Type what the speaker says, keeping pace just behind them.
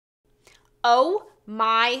Oh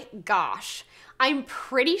my gosh. I'm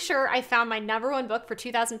pretty sure I found my #1 book for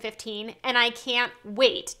 2015, and I can't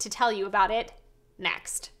wait to tell you about it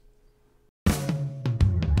next.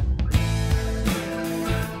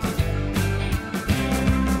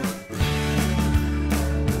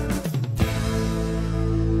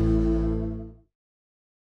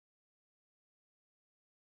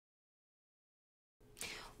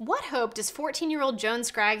 What hope does 14-year-old Joan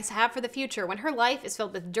Skraggs have for the future when her life is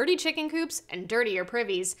filled with dirty chicken coops and dirtier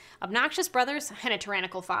privies, obnoxious brothers, and a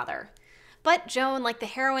tyrannical father? But Joan, like the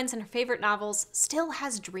heroines in her favorite novels, still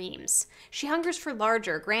has dreams. She hungers for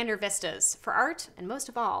larger, grander vistas, for art, and most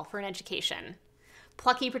of all, for an education.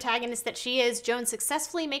 Plucky protagonist that she is, Joan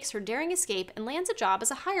successfully makes her daring escape and lands a job as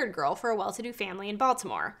a hired girl for a well-to-do family in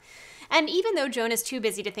Baltimore. And even though Joan is too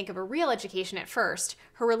busy to think of a real education at first,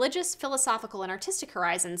 her religious, philosophical, and artistic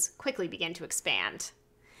horizons quickly begin to expand.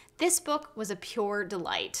 This book was a pure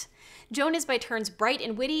delight. Joan is by turns bright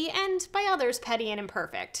and witty, and by others petty and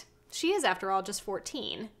imperfect. She is, after all, just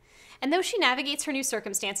 14. And though she navigates her new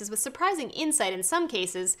circumstances with surprising insight in some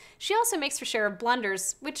cases, she also makes her share of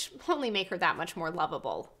blunders, which only make her that much more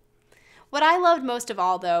lovable. What I loved most of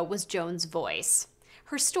all, though, was Joan's voice.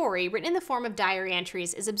 Her story, written in the form of diary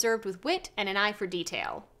entries, is observed with wit and an eye for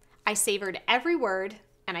detail. I savored every word,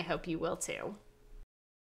 and I hope you will too.